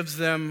also gives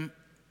them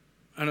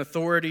an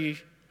authority,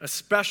 a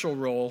special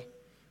role,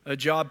 a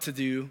job to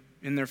do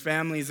in their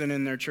families and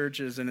in their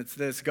churches. And it's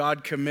this: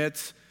 God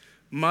commits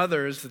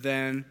mothers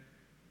then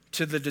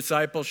to the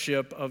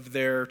discipleship of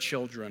their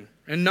children.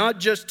 And not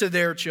just to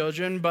their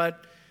children,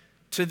 but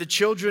to the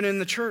children in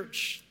the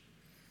church,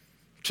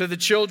 to the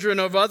children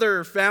of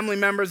other family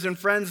members and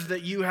friends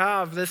that you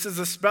have. This is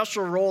a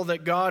special role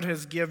that God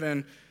has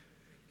given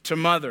to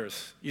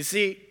mothers. You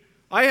see,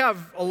 I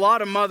have a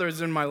lot of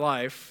mothers in my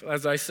life,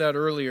 as I said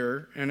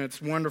earlier, and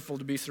it's wonderful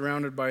to be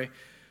surrounded by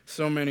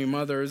so many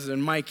mothers.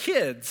 And my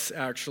kids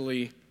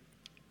actually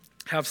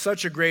have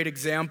such a great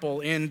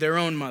example in their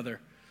own mother.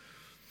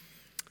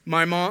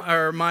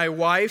 My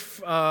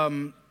wife,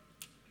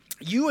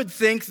 you would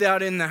think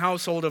that in the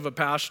household of a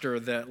pastor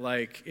that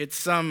like it's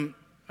some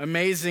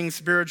amazing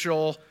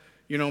spiritual,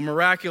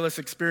 miraculous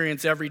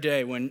experience every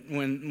day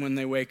when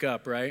they wake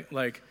up, right?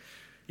 Like,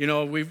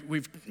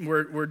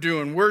 we're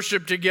doing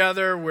worship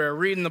together, we're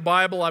reading the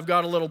Bible. I've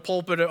got a little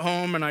pulpit at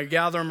home and I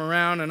gather them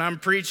around and I'm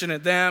preaching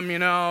at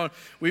them,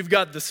 We've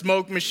got the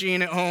smoke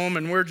machine at home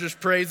and we're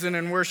just praising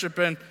and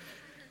worshiping.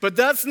 But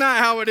that's not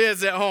how it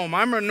is at home.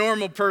 I'm a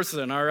normal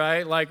person, all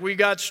right? Like, we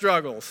got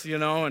struggles,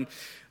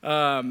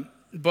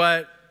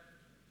 but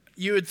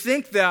you would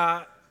think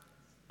that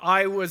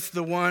I was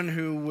the one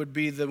who would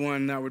be the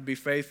one that would be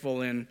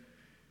faithful in,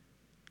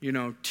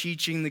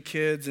 teaching the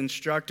kids,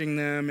 instructing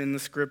them in the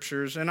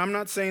scriptures. And I'm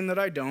not saying that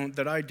I don't,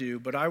 that I do,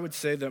 but I would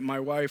say that my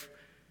wife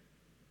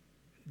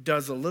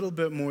does a little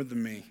bit more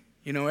than me.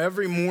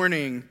 Every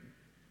morning,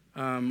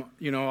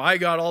 I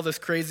got all this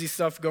crazy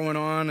stuff going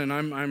on, and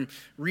I'm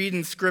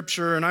reading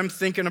scripture, and I'm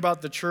thinking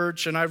about the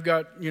church, and I've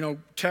got,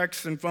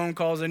 texts and phone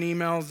calls and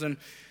emails.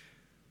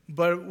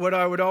 But what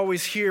I would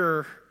always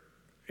hear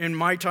in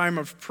my time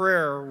of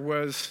prayer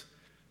was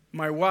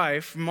my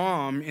wife,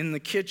 Mom, in the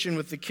kitchen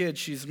with the kids.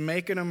 She's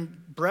making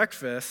them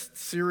breakfast,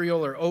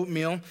 cereal or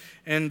oatmeal,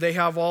 and they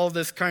have all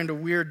this kind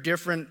of weird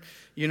different,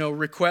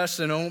 requests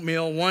in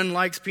oatmeal. One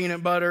likes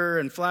peanut butter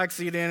and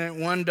flaxseed in it.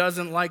 One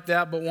doesn't like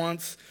that but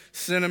wants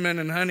cinnamon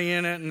and honey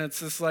in it. And it's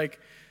just like,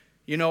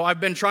 I've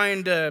been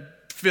trying to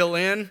fill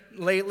in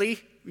lately,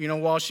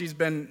 while she's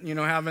been,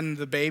 having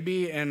the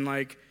baby. And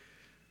like,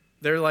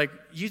 they're like,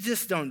 you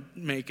just don't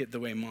make it the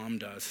way Mom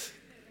does.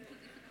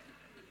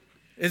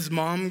 Is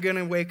Mom going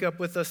to wake up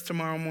with us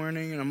tomorrow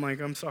morning? And I'm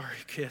like, I'm sorry,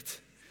 kids.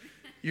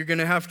 You're going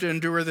to have to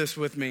endure this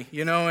with me,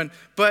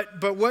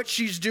 But what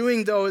she's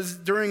doing, though, is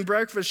during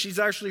breakfast, she's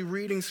actually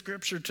reading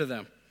scripture to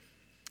them.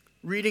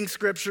 Reading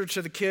scripture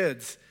to the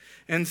kids.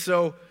 And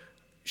so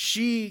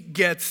she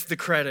gets the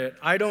credit.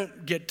 I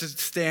don't get to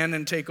stand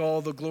and take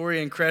all the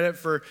glory and credit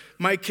for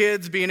my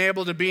kids being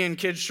able to be in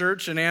kids'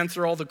 church and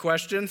answer all the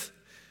questions.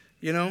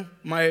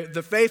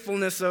 The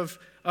faithfulness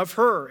of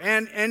her,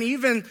 and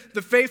even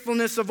the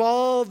faithfulness of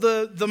all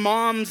the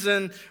moms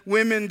and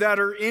women that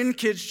are in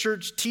kids'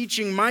 church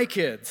teaching my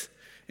kids,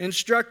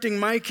 instructing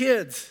my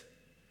kids.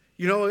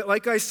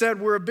 Like I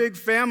said, we're a big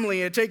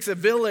family. It takes a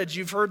village.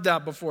 You've heard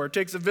that before. It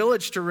takes a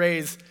village to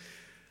raise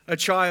a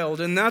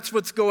child, and that's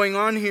what's going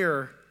on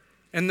here.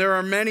 And there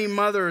are many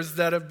mothers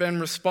that have been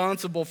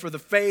responsible for the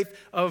faith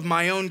of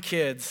my own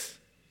kids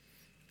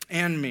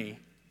and me.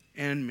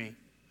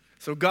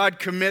 So God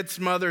commits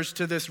mothers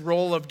to this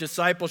role of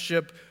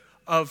discipleship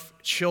of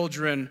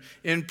children.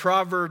 In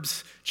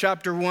Proverbs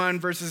chapter 1,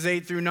 verses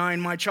 8 through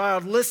 9, my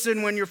child,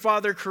 listen when your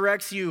father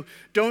corrects you.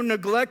 Don't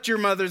neglect your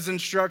mother's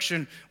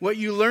instruction. What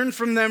you learn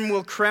from them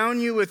will crown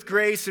you with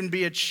grace and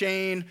be a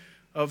chain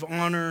of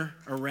honor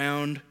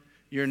around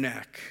your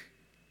neck.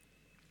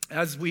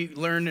 As we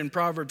learned in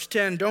Proverbs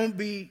 10, don't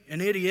be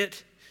an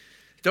idiot.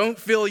 Don't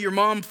fill your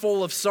mom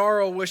full of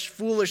sorrow, wish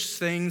foolish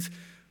things.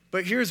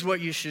 But here's what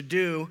you should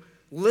do.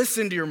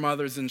 Listen to your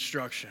mother's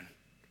instruction.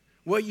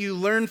 What you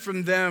learn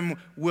from them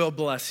will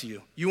bless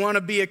you. You want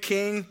to be a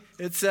king,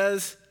 it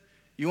says?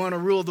 You want to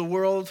rule the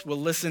world? Well,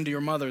 listen to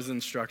your mother's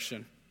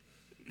instruction.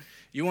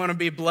 You want to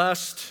be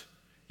blessed?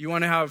 You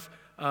want to have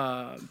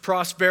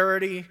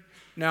prosperity?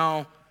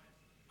 Now,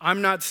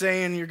 I'm not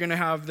saying you're going to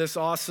have this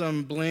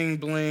awesome bling,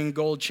 bling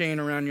gold chain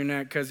around your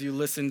neck because you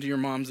listened to your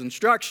mom's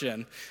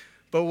instruction.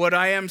 But what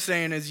I am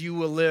saying is you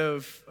will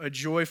live a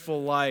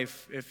joyful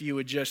life if you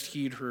would just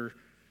heed her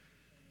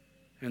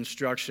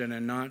instruction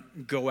and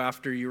not go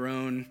after your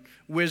own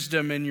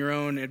wisdom and your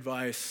own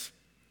advice.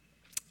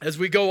 As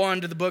we go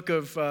on to the book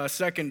of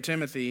 2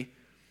 Timothy,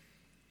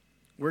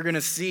 we're going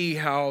to see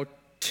how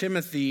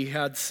Timothy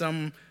had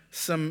some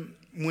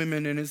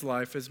women in his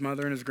life, his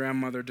mother and his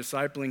grandmother,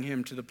 discipling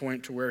him to the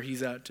point to where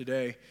he's at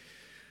today.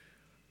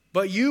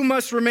 But you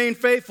must remain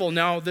faithful.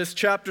 Now, this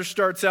chapter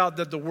starts out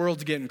that the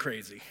world's getting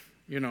crazy.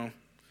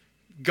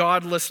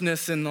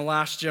 godlessness in the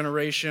last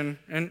generation.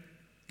 And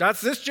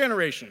that's this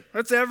generation.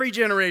 That's every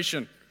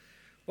generation.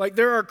 Like,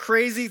 there are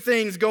crazy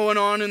things going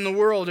on in the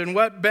world, and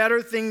what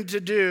better thing to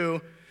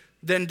do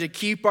than to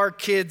keep our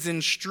kids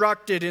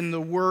instructed in the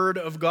Word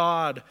of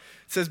God. It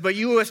says, but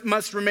you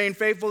must remain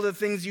faithful to the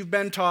things you've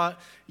been taught.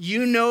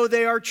 You know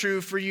they are true,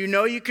 for you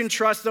know you can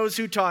trust those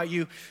who taught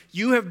you.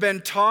 You have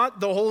been taught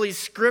the Holy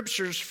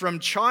Scriptures from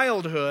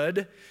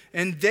childhood,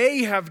 and they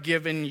have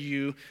given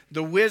you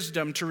the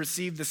wisdom to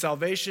receive the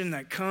salvation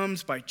that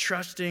comes by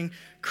trusting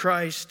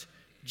Christ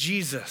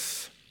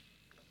Jesus.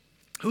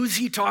 Who's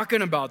he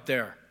talking about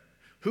there?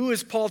 Who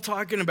is Paul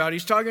talking about?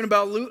 He's talking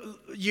about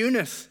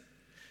Eunice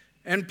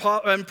and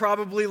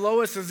probably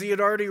Lois, as he had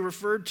already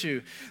referred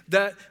to,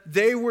 that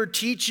they were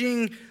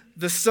teaching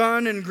the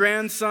son and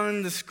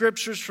grandson the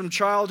Scriptures from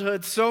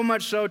childhood, so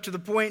much so to the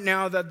point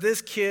now that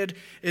this kid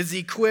is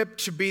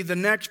equipped to be the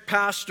next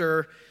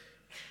pastor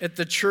at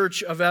the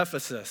church of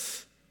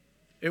Ephesus.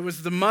 It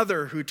was the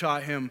mother who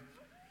taught him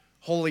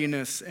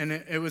holiness, and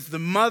it was the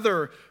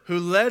mother who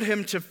led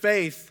him to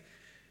faith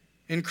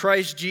in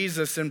Christ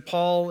Jesus, and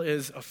Paul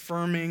is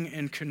affirming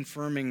and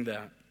confirming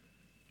that,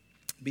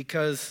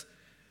 because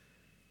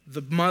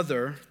the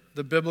mother,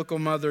 the biblical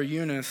mother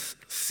Eunice,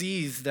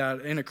 sees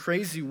that in a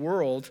crazy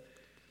world,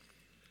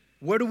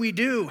 what do we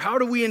do? How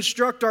do we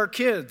instruct our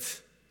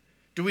kids?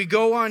 Do we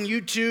go on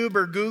YouTube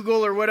or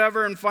Google or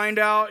whatever and find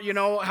out,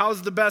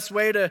 how's the best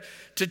way to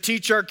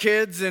teach our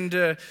kids and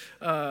to,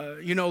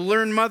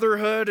 learn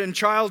motherhood and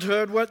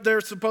childhood, what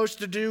they're supposed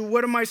to do?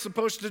 What am I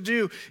supposed to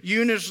do?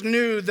 Eunice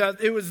knew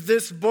that it was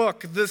this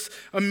book, this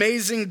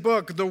amazing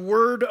book, the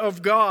Word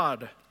of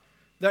God,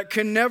 that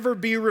can never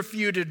be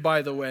refuted,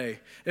 by the way.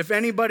 If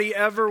anybody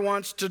ever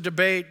wants to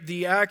debate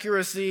the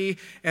accuracy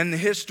and the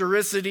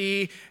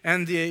historicity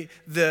and the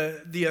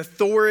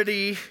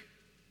authority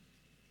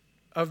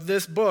of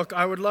this book,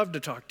 I would love to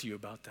talk to you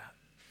about that.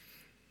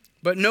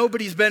 But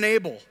nobody's been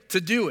able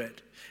to do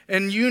it.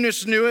 And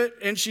Eunice knew it,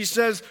 and she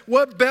says,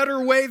 what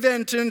better way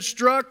then to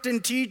instruct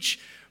and teach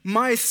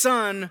my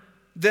son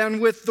than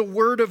with the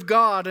Word of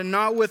God and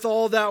not with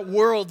all that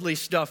worldly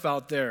stuff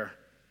out there?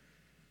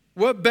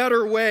 What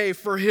better way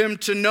for him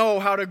to know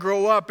how to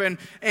grow up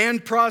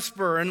and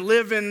prosper and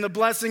live in the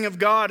blessing of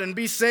God and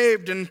be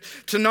saved and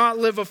to not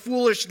live a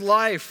foolish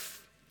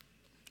life?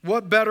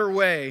 What better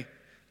way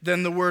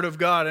than the Word of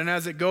God? And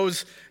as it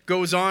goes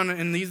on,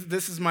 and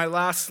this is my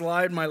last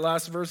slide, my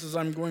last verses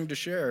I'm going to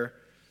share.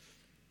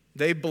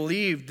 They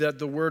believed that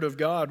the Word of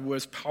God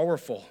was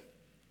powerful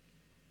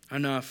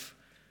enough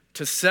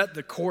to set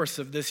the course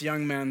of this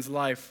young man's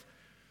life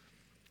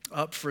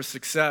up for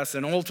success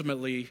and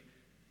ultimately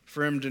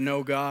for him to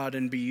know God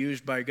and be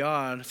used by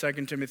God.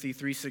 2 Timothy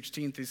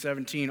 3:16 through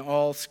 17,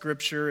 all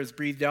Scripture is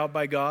breathed out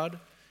by God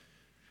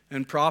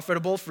and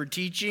profitable for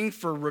teaching,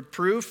 for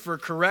reproof, for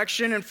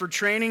correction, and for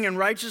training in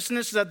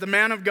righteousness, that the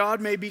man of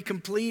God may be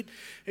complete,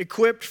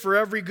 equipped for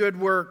every good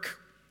work.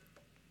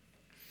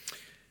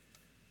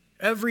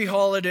 Every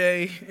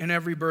holiday and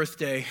every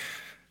birthday,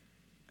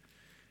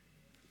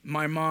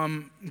 my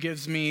mom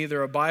gives me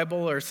either a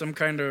Bible or some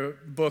kind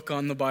of book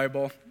on the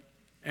Bible.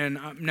 And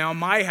now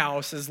my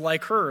house is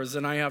like hers,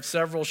 and I have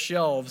several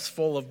shelves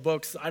full of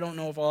books. I don't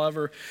know if I'll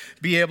ever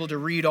be able to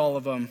read all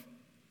of them.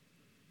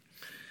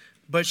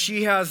 But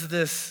she has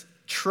this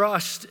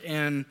trust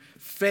and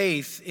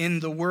faith in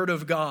the Word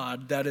of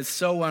God that is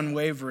so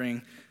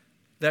unwavering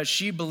that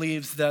she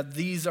believes that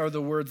these are the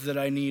words that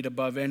I need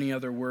above any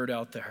other word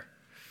out there.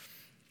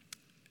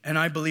 And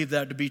I believe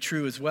that to be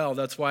true as well.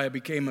 That's why I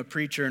became a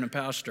preacher and a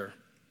pastor,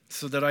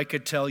 so that I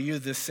could tell you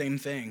this same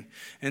thing.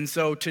 And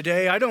so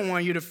today, I don't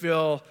want you to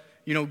feel,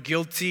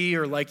 guilty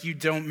or like you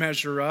don't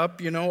measure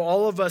up.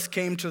 All of us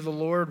came to the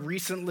Lord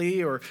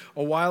recently or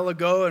a while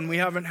ago, and we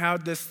haven't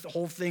had this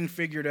whole thing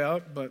figured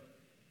out. But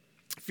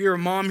if you're a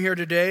mom here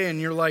today and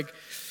you're like,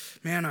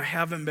 man, I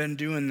haven't been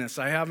doing this.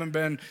 I haven't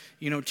been,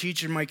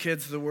 teaching my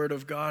kids the Word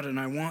of God, and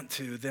I want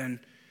to, then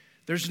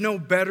there's no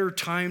better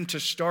time to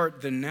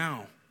start than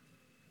now.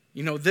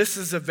 This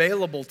is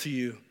available to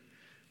you.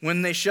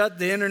 When they shut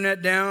the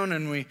internet down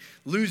and we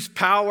lose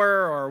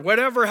power or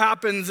whatever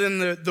happens in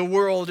the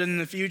world in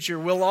the future,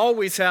 we'll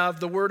always have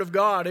the Word of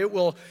God. It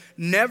will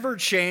never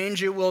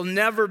change. It will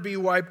never be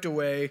wiped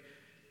away.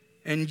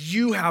 And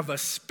you have a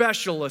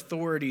special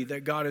authority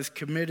that God has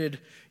committed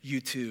you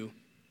to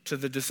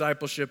the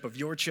discipleship of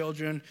your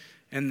children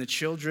and the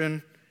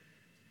children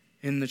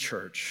in the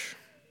church.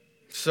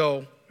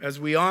 So as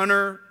we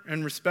honor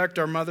and respect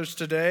our mothers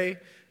today,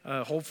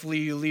 hopefully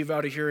you leave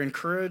out of here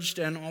encouraged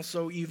and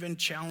also even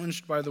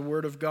challenged by the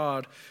Word of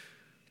God.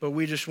 But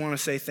we just want to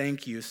say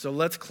thank you. So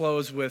let's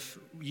close with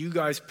you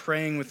guys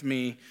praying with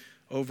me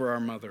over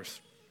our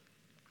mothers.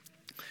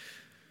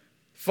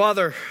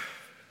 Father,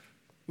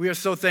 we are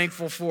so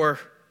thankful for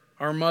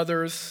our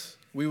mothers.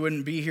 We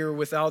wouldn't be here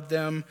without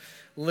them,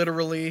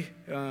 literally.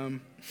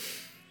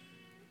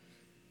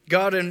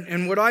 God,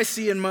 and what I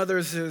see in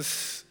mothers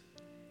is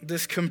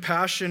this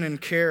compassion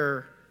and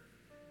care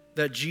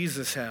that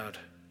Jesus had.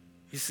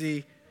 You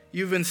see,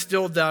 you've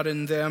instilled that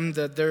in them,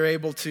 that they're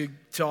able to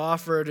to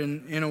offer it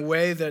in a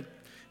way that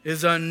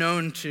is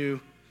unknown to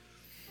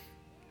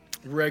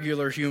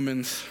regular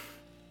humans.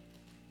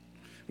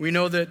 We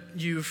know that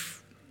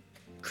you've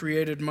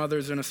created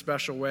mothers in a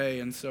special way,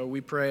 and so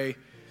we pray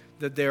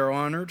that they are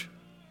honored,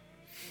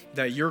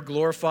 that you're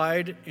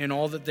glorified in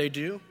all that they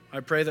do. I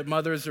pray that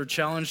mothers are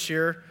challenged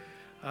here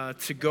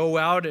to go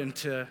out and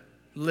to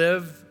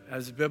live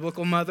as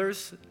biblical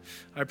mothers.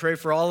 I pray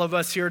for all of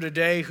us here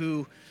today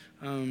who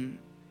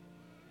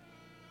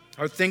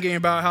are thinking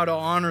about how to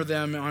honor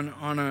them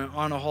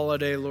on a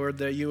holiday, Lord,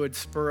 that you would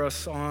spur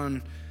us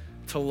on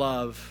to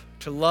love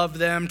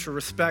them, to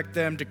respect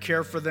them, to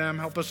care for them.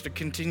 Help us to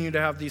continue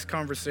to have these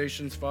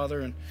conversations,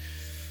 Father. And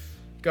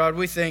God,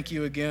 we thank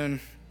you again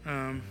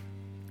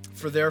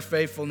for their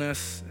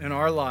faithfulness in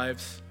our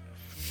lives.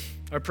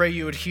 I pray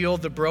you would heal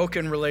the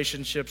broken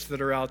relationships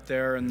that are out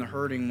there and the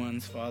hurting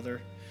ones,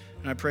 Father.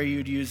 And I pray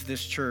you'd use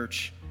this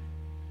church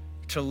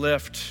to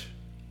lift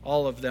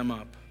all of them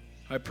up.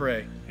 I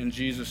pray in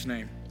Jesus'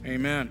 name.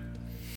 Amen.